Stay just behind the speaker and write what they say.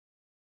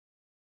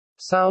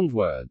Sound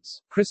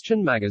Words.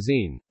 Christian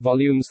Magazine.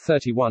 Volumes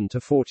 31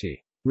 to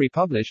 40.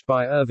 Republished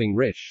by Irving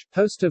Risch,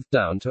 host of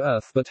Down to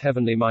Earth but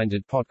Heavenly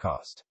Minded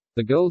podcast.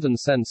 The Golden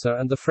Censer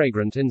and the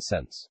Fragrant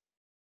Incense.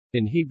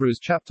 In Hebrews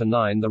chapter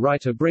 9, the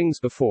writer brings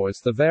before us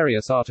the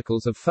various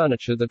articles of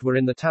furniture that were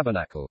in the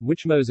tabernacle,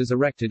 which Moses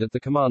erected at the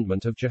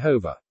commandment of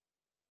Jehovah.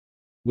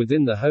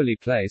 Within the holy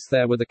place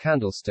there were the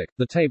candlestick,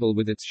 the table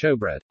with its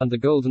showbread, and the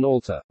golden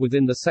altar.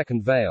 Within the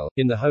second veil,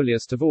 in the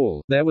holiest of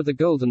all, there were the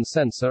golden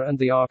censer and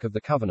the ark of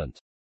the covenant,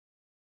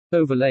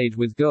 overlaid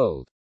with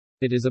gold.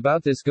 It is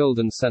about this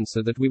golden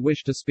censer that we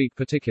wish to speak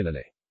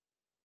particularly.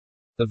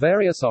 The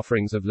various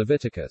offerings of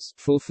Leviticus,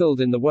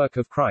 fulfilled in the work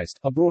of Christ,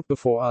 are brought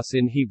before us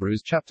in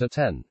Hebrews chapter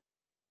 10.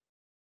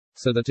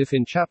 So that if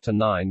in chapter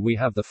 9 we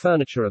have the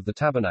furniture of the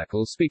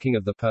tabernacle speaking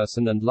of the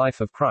person and life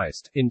of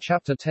Christ, in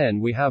chapter 10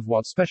 we have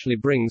what specially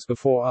brings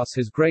before us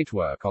his great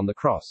work on the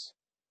cross.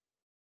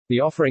 The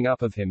offering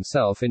up of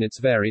himself in its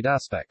varied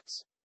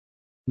aspects.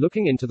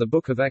 Looking into the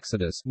book of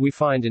Exodus, we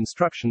find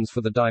instructions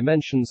for the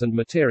dimensions and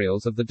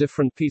materials of the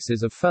different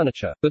pieces of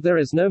furniture, but there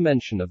is no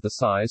mention of the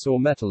size or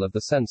metal of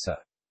the censer.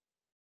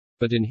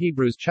 But in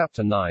Hebrews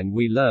chapter 9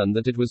 we learn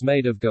that it was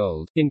made of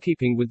gold, in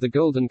keeping with the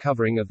golden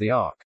covering of the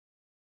ark.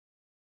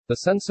 The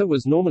censer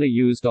was normally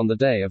used on the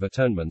Day of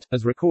Atonement,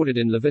 as recorded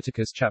in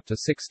Leviticus chapter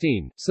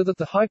 16, so that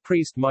the high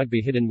priest might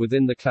be hidden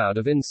within the cloud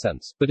of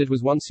incense, but it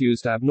was once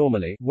used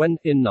abnormally, when,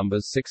 in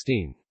Numbers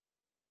 16,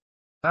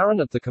 Aaron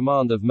at the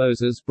command of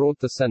Moses brought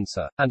the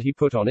censer, and he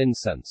put on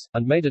incense,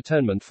 and made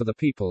atonement for the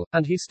people,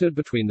 and he stood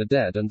between the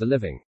dead and the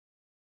living.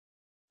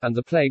 And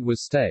the plague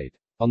was stayed.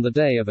 On the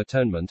Day of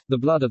Atonement, the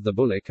blood of the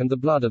bullock and the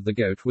blood of the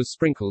goat was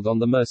sprinkled on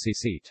the mercy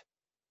seat,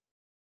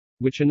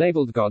 which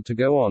enabled God to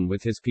go on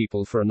with his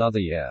people for another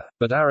year.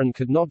 But Aaron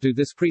could not do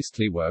this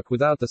priestly work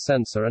without the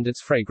censer and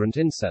its fragrant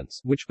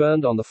incense, which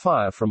burned on the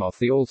fire from off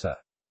the altar.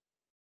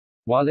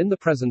 While in the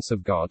presence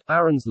of God,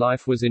 Aaron's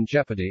life was in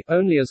jeopardy.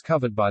 Only as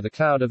covered by the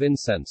cloud of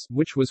incense,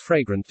 which was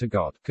fragrant to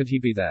God, could he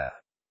be there.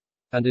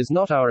 And is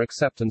not our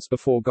acceptance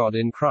before God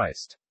in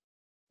Christ?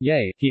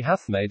 Yea, he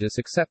hath made us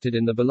accepted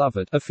in the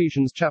beloved.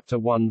 Ephesians chapter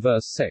 1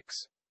 verse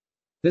 6.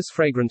 This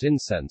fragrant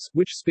incense,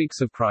 which speaks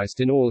of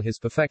Christ in all his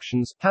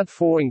perfections, had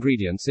 4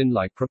 ingredients in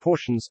like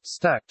proportions: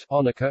 stacked,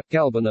 onycha,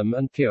 galbanum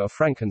and pure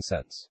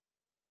frankincense.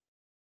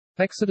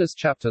 Exodus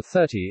chapter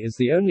 30 is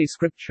the only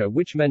scripture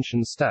which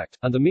mentions stacked,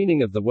 and the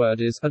meaning of the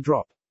word is, a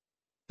drop.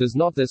 Does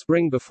not this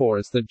bring before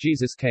us that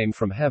Jesus came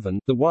from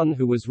heaven, the one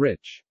who was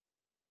rich,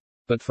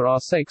 but for our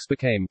sakes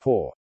became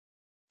poor?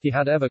 He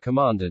had ever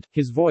commanded,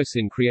 his voice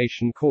in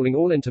creation calling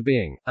all into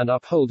being, and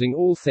upholding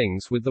all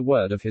things with the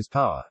word of his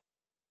power.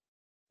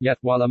 Yet,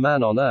 while a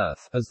man on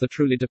earth, as the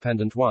truly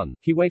dependent one,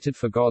 he waited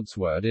for God's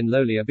word in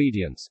lowly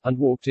obedience, and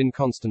walked in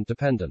constant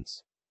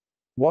dependence.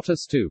 What a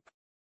stoop!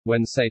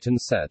 When Satan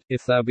said,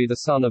 "If thou be the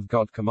Son of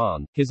God,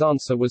 command," his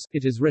answer was,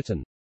 "It is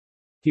written."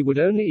 He would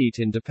only eat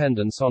in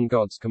dependence on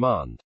God's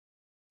command.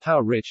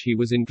 How rich he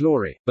was in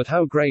glory, but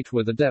how great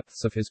were the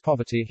depths of his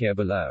poverty here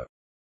below.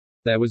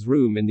 There was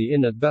room in the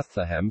inn at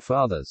Bethlehem for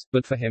others,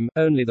 but for him,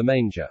 only the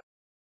manger.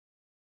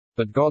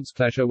 But God's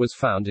pleasure was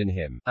found in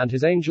him, and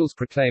his angels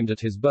proclaimed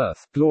at his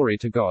birth, "Glory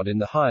to God in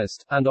the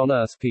highest, and on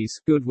earth peace,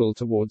 goodwill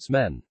towards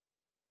men."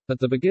 At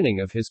the beginning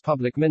of his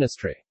public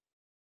ministry,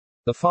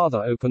 the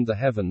Father opened the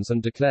heavens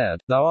and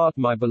declared, "Thou art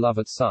my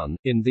beloved Son,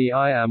 in thee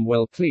I am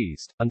well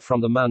pleased," and from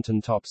the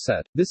mountaintop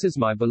said, "This is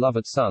my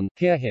beloved Son,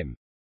 hear him."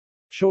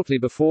 Shortly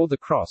before the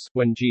cross,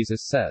 when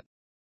Jesus said,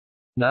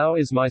 "Now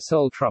is my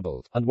soul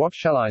troubled, and what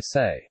shall I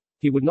say?"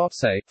 he would not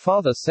say,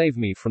 "Father, save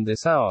me from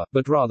this hour,"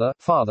 but rather,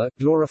 "Father,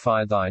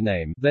 glorify thy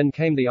name." Then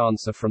came the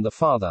answer from the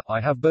Father, "I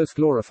have both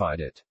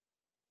glorified it,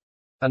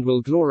 and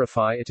will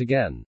glorify it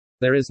again."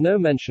 There is no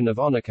mention of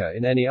onycha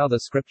in any other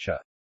scripture.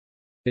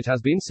 It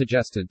has been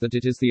suggested that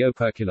it is the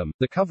operculum,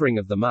 the covering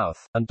of the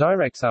mouth, and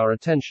directs our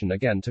attention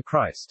again to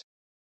Christ,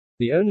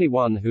 the only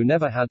one who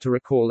never had to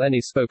recall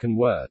any spoken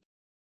word.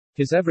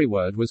 His every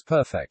word was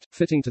perfect,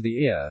 fitting to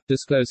the ear,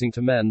 disclosing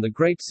to men the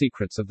great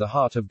secrets of the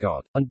heart of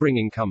God, and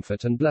bringing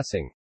comfort and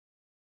blessing.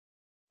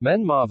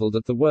 Men marveled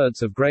at the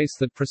words of grace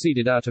that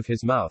proceeded out of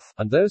his mouth,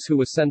 and those who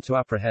were sent to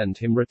apprehend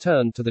him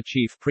returned to the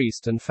chief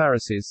priest and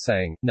Pharisees,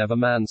 saying, "Never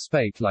man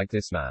spake like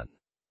this man."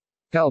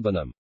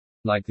 Galbanum,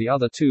 like the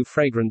other 2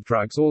 fragrant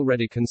drugs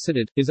already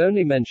considered, is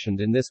only mentioned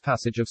in this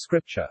passage of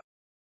Scripture.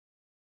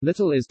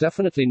 Little is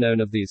definitely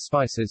known of these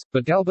spices,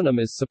 but galbanum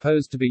is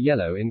supposed to be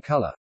yellow in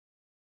color,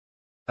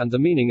 and the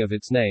meaning of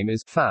its name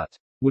is fat.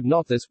 Would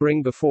not this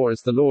bring before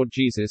us the Lord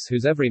Jesus,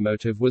 whose every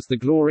motive was the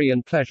glory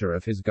and pleasure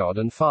of his God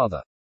and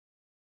Father?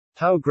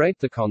 How great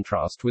the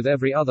contrast with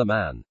every other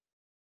man!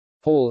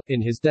 Paul,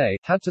 in his day,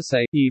 had to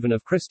say, even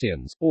of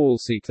Christians, all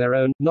seek their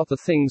own, not the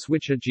things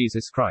which are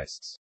Jesus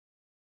Christ's.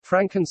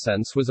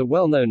 Frankincense was a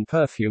well-known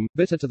perfume,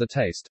 bitter to the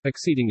taste,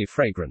 exceedingly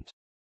fragrant,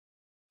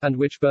 and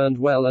which burned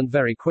well and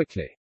very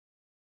quickly.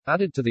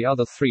 Added to the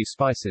other 3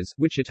 spices,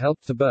 which it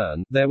helped to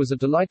burn, there was a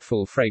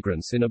delightful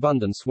fragrance in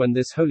abundance when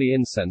this holy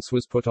incense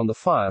was put on the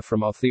fire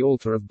from off the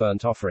altar of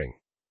burnt offering.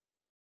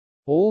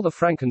 All the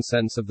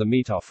frankincense of the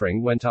meat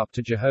offering went up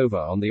to Jehovah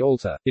on the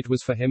altar. It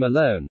was for him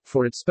alone,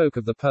 for it spoke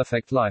of the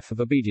perfect life of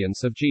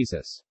obedience of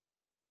Jesus,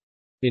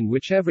 in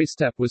which every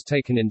step was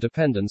taken in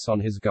dependence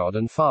on his God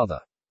and Father.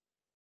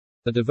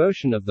 The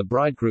devotion of the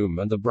bridegroom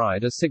and the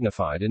bride is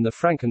signified in the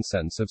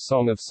frankincense of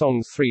Song of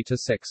Songs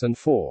 3-6 and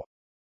 4.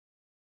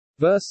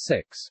 Verse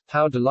 6,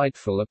 how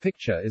delightful a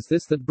picture is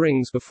this that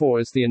brings before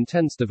us the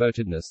intense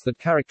devotedness that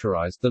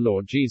characterized the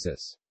Lord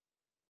Jesus,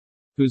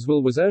 whose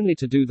will was only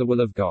to do the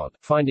will of God,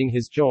 finding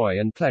his joy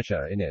and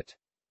pleasure in it.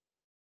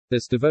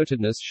 This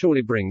devotedness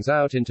surely brings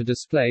out into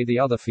display the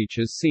other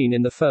features seen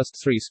in the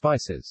first three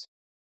spices.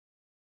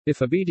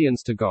 If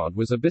obedience to God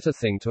was a bitter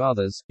thing to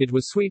others, it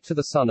was sweet to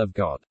the Son of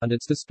God, and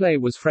its display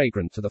was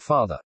fragrant to the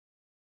Father.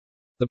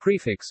 The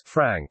prefix,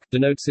 frank,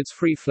 denotes its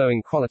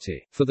free-flowing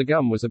quality, for the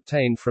gum was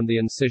obtained from the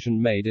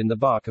incision made in the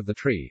bark of the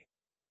tree.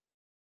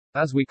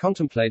 As we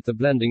contemplate the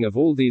blending of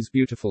all these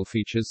beautiful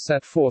features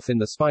set forth in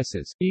the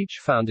spices, each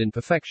found in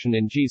perfection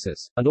in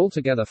Jesus, and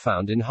altogether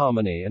found in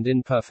harmony and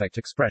in perfect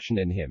expression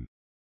in him,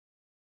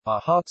 our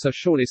hearts are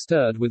surely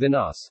stirred within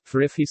us,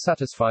 for if he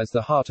satisfies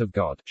the heart of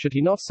God, should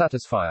he not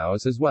satisfy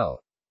ours as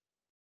well?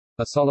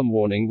 A solemn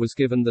warning was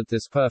given that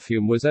this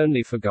perfume was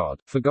only for God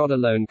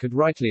alone could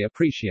rightly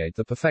appreciate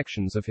the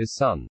perfections of his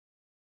Son.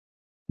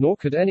 Nor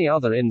could any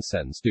other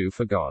incense do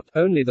for God,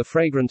 only the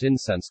fragrant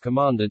incense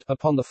commanded,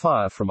 upon the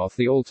fire from off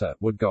the altar,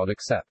 would God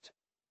accept.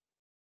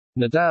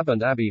 Nadab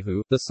and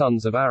Abihu, the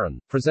sons of Aaron,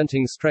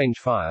 presenting strange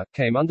fire,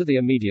 came under the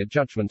immediate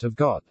judgment of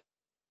God.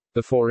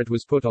 Before it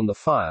was put on the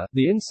fire,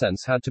 the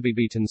incense had to be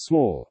beaten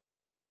small.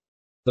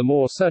 The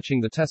more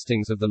searching the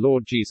testings of the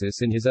Lord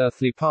Jesus in his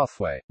earthly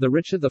pathway, the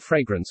richer the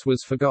fragrance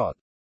was for God.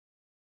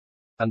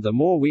 And the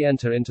more we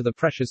enter into the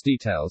precious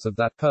details of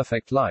that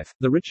perfect life,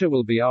 the richer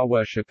will be our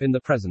worship in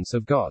the presence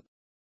of God.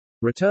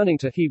 Returning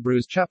to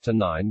Hebrews chapter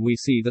 9, we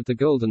see that the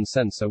golden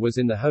censer was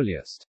in the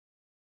holiest.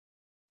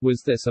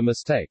 Was this a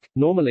mistake?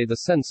 Normally the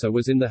censer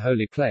was in the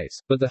holy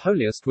place, but the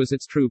holiest was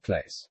its true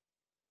place.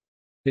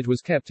 It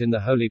was kept in the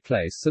holy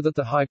place so that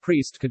the high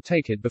priest could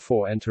take it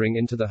before entering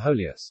into the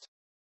holiest.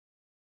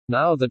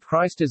 Now that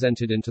Christ is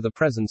entered into the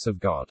presence of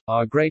God,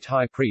 our great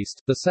high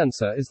priest, the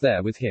censer is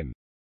there with him.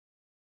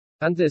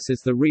 And this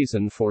is the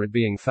reason for it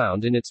being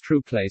found in its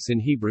true place in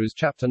Hebrews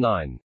chapter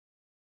 9.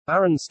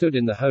 Aaron stood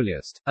in the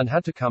holiest, and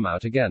had to come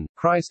out again.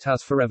 Christ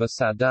has forever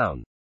sat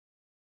down,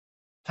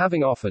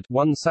 having offered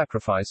one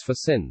sacrifice for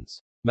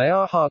sins. May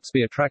our hearts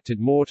be attracted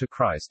more to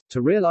Christ,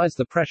 to realize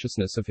the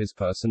preciousness of his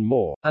person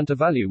more, and to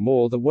value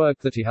more the work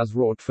that he has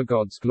wrought for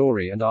God's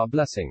glory and our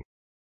blessing.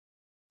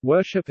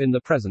 Worship in the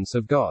presence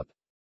of God.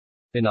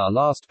 In our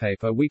last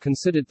paper we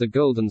considered the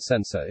golden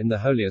censer in the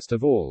holiest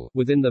of all,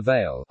 within the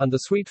veil, and the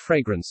sweet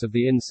fragrance of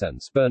the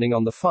incense burning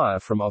on the fire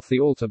from off the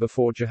altar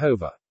before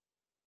Jehovah.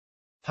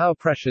 How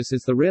precious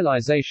is the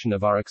realization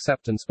of our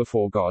acceptance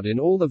before God in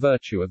all the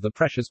virtue of the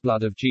precious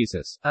blood of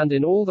Jesus, and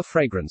in all the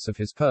fragrance of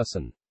his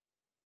person.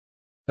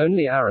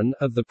 Only Aaron,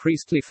 of the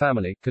priestly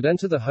family, could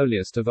enter the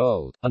holiest of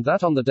old, and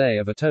that on the Day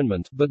of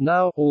Atonement, but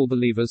now, all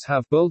believers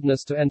have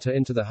boldness to enter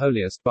into the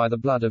holiest by the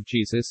blood of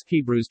Jesus,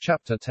 Hebrews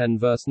chapter 10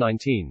 verse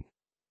 19.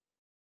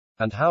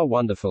 And how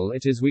wonderful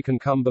it is we can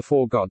come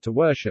before God to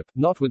worship,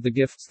 not with the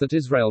gifts that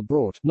Israel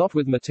brought, not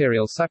with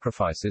material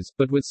sacrifices,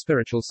 but with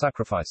spiritual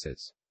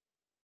sacrifices.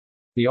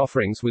 The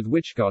offerings with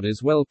which God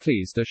is well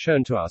pleased are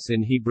shown to us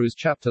in Hebrews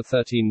chapter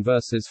 13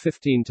 verses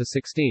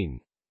 15-16.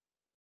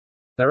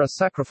 There are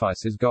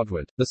sacrifices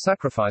Godward, the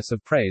sacrifice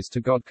of praise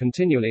to God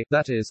continually,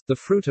 that is, the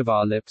fruit of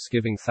our lips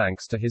giving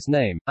thanks to his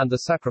name, and the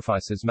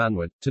sacrifices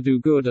manward, to do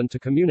good and to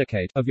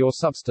communicate, of your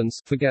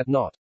substance, forget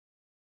not.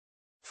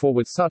 For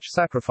with such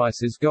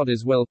sacrifices God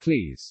is well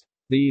pleased.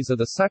 These are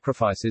the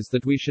sacrifices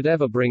that we should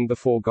ever bring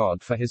before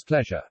God for his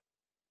pleasure.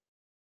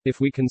 If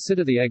we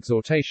consider the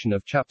exhortation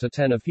of chapter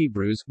 10 of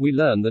Hebrews, we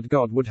learn that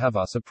God would have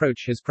us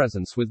approach his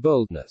presence with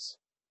boldness.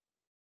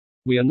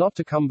 We are not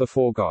to come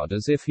before God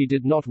as if he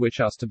did not wish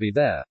us to be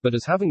there, but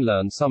as having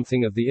learned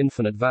something of the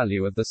infinite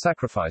value of the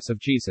sacrifice of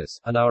Jesus,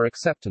 and our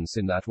acceptance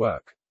in that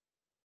work.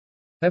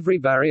 Every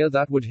barrier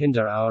that would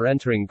hinder our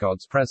entering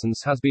God's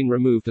presence has been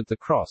removed at the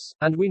cross,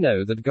 and we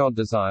know that God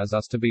desires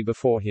us to be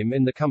before him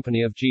in the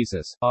company of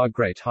Jesus, our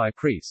great high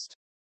priest.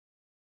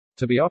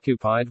 To be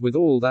occupied with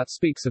all that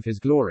speaks of his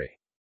glory.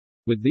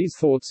 With these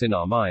thoughts in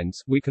our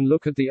minds, we can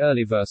look at the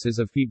early verses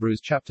of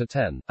Hebrews chapter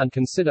 10, and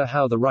consider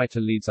how the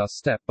writer leads us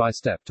step by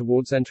step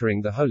towards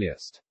entering the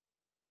holiest.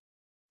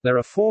 There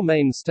are four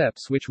main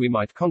steps which we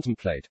might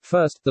contemplate.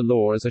 First, the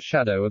law as a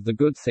shadow of the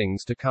good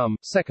things to come.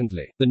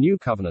 Secondly, the new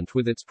covenant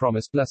with its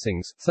promised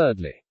blessings.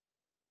 Thirdly,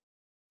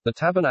 the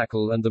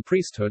tabernacle and the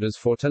priesthood as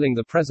foretelling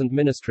the present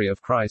ministry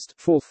of Christ.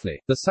 Fourthly,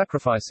 the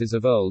sacrifices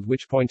of old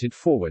which pointed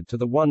forward to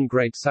the one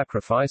great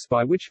sacrifice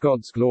by which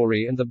God's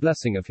glory and the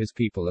blessing of his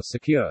people are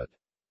secured.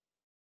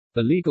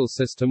 The legal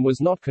system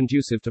was not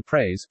conducive to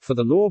praise, for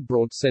the law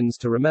brought sins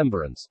to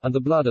remembrance, and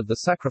the blood of the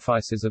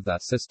sacrifices of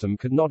that system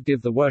could not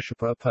give the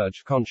worshipper a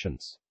purged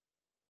conscience.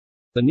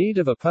 The need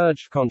of a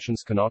purged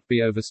conscience cannot be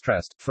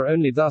overstressed, for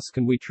only thus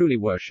can we truly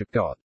worship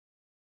God.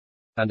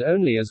 And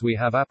only as we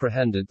have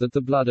apprehended that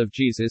the blood of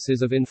Jesus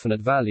is of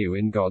infinite value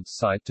in God's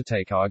sight to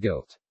take our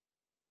guilt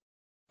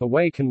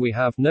away can we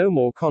have no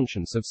more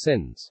conscience of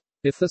sins.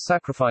 If the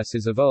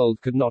sacrifices of old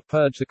could not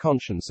purge the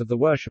conscience of the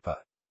worshipper,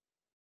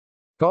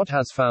 God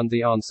has found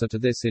the answer to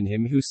this in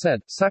him who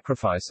said,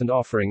 Sacrifice and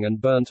offering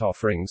and burnt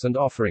offerings and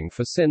offering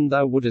for sin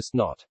thou wouldest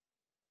not.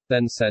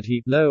 Then said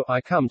he, Lo,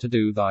 I come to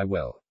do thy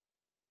will.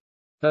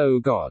 O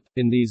God.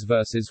 In these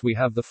verses we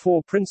have the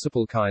four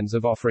principal kinds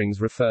of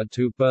offerings referred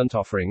to: burnt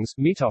offerings,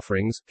 meat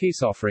offerings,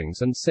 peace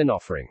offerings, and sin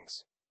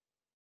offerings.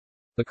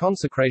 The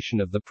consecration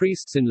of the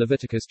priests in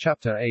Leviticus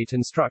chapter 8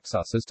 instructs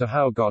us as to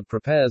how God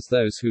prepares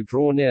those who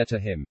draw near to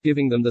him,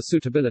 giving them the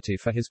suitability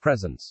for his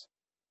presence.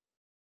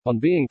 On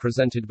being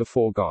presented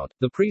before God,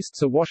 the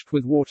priests are washed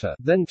with water,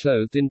 then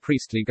clothed in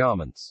priestly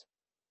garments.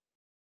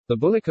 The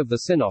bullock of the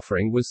sin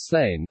offering was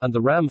slain, and the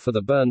ram for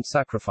the burnt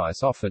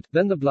sacrifice offered,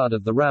 then the blood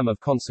of the ram of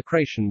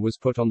consecration was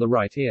put on the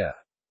right ear,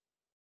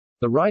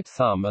 the right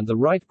thumb and the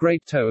right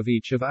great toe of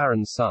each of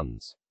Aaron's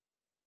sons.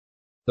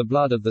 The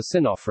blood of the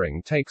sin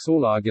offering takes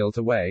all our guilt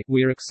away.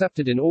 We are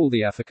accepted in all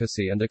the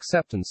efficacy and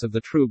acceptance of the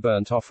true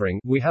burnt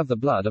offering. We have the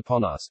blood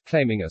upon us,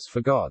 claiming us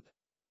for God.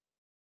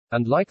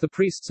 And like the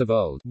priests of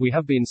old, we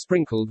have been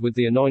sprinkled with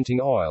the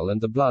anointing oil and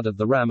the blood of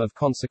the ram of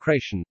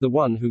consecration, the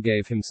one who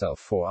gave himself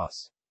for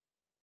us.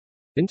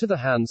 Into the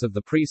hands of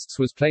the priests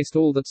was placed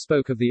all that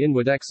spoke of the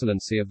inward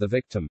excellency of the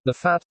victim, the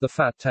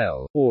fat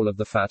tail, all of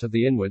the fat of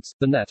the inwards,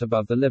 the net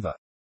above the liver,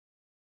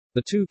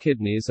 the two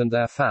kidneys and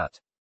their fat.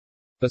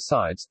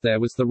 Besides, there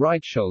was the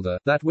right shoulder,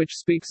 that which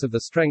speaks of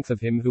the strength of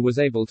him who was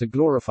able to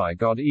glorify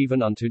God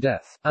even unto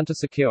death, and to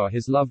secure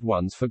his loved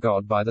ones for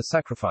God by the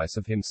sacrifice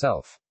of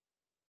himself.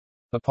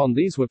 Upon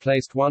these were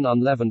placed one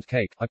unleavened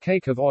cake, a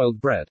cake of oiled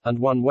bread, and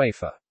one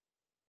wafer,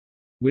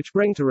 which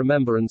bring to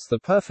remembrance the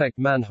perfect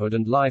manhood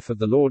and life of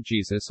the Lord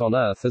Jesus on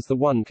earth as the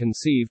one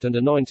conceived and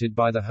anointed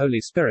by the Holy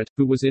Spirit,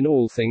 who was in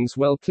all things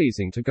well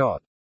pleasing to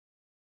God.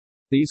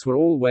 These were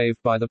all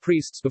waved by the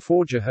priests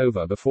before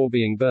Jehovah before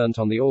being burnt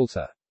on the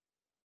altar.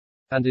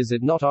 And is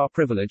it not our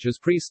privilege as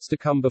priests to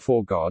come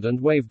before God and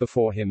wave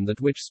before him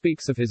that which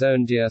speaks of his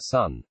own dear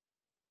Son?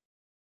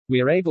 We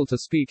are able to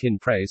speak in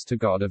praise to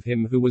God of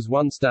him who was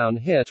once down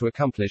here to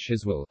accomplish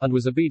his will, and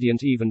was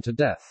obedient even to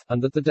death,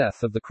 and that the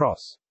death of the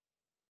cross.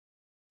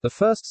 The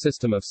first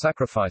system of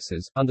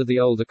sacrifices, under the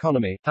old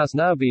economy, has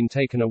now been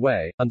taken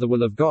away, and the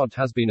will of God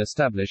has been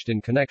established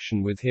in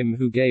connection with him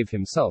who gave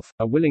himself,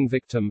 a willing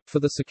victim, for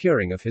the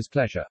securing of his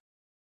pleasure.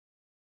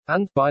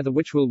 And, by the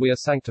which will we are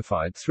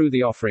sanctified through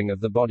the offering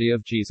of the body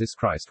of Jesus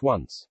Christ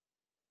once.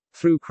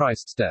 Through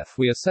Christ's death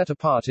we are set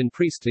apart in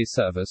priestly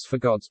service for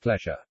God's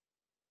pleasure.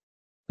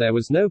 There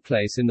was no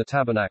place in the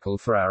tabernacle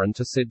for Aaron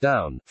to sit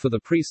down, for the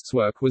priest's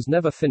work was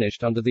never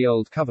finished under the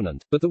old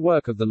covenant, but the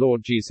work of the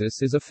Lord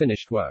Jesus is a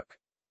finished work.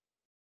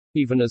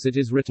 Even as it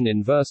is written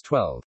in verse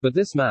 12, But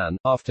this man,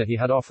 after he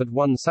had offered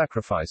one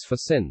sacrifice for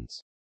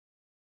sins,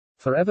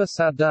 forever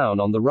sat down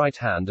on the right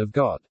hand of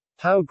God.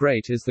 How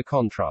great is the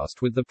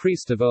contrast with the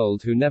priest of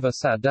old who never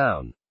sat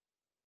down.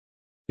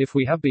 If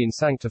we have been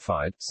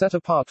sanctified, set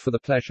apart for the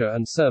pleasure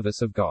and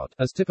service of God,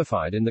 as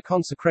typified in the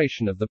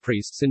consecration of the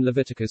priests in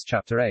Leviticus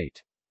chapter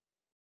 8,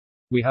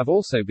 we have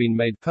also been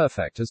made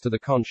perfect as to the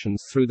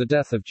conscience through the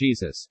death of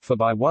Jesus, for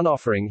by one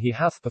offering he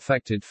hath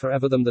perfected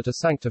forever them that are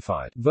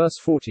sanctified. Verse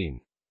 14.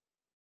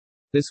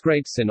 This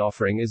great sin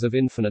offering is of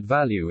infinite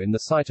value in the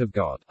sight of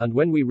God, and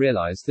when we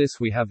realize this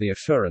we have the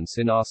assurance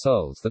in our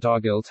souls that our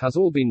guilt has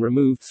all been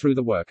removed through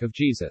the work of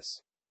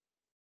Jesus.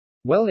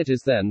 Well, it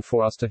is then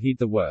for us to heed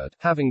the word,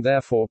 having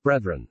therefore,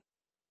 brethren,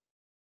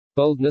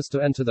 boldness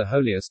to enter the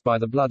holiest by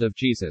the blood of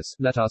Jesus,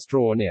 let us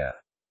draw near.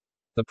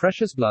 The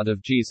precious blood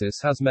of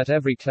Jesus has met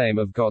every claim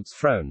of God's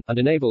throne, and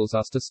enables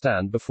us to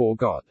stand before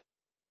God.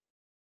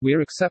 We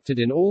are accepted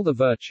in all the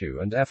virtue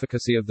and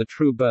efficacy of the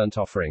true burnt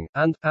offering,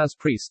 and, as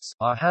priests,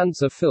 our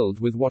hands are filled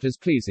with what is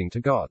pleasing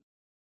to God.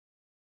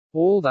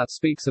 All that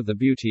speaks of the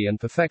beauty and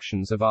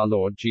perfections of our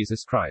Lord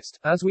Jesus Christ,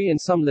 as we in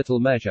some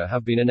little measure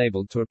have been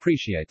enabled to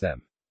appreciate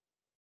them.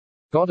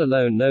 God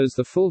alone knows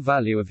the full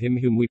value of him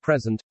whom we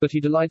present, but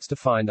he delights to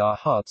find our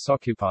hearts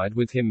occupied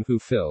with him who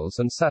fills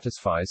and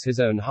satisfies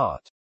his own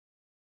heart.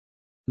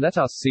 Let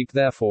us seek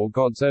therefore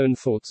God's own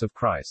thoughts of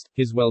Christ,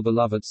 his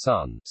well-beloved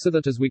Son, so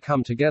that as we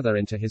come together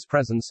into his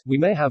presence, we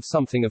may have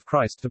something of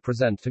Christ to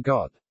present to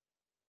God.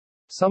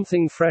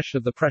 Something fresh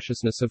of the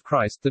preciousness of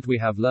Christ that we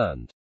have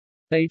learned.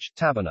 H.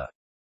 Taberner.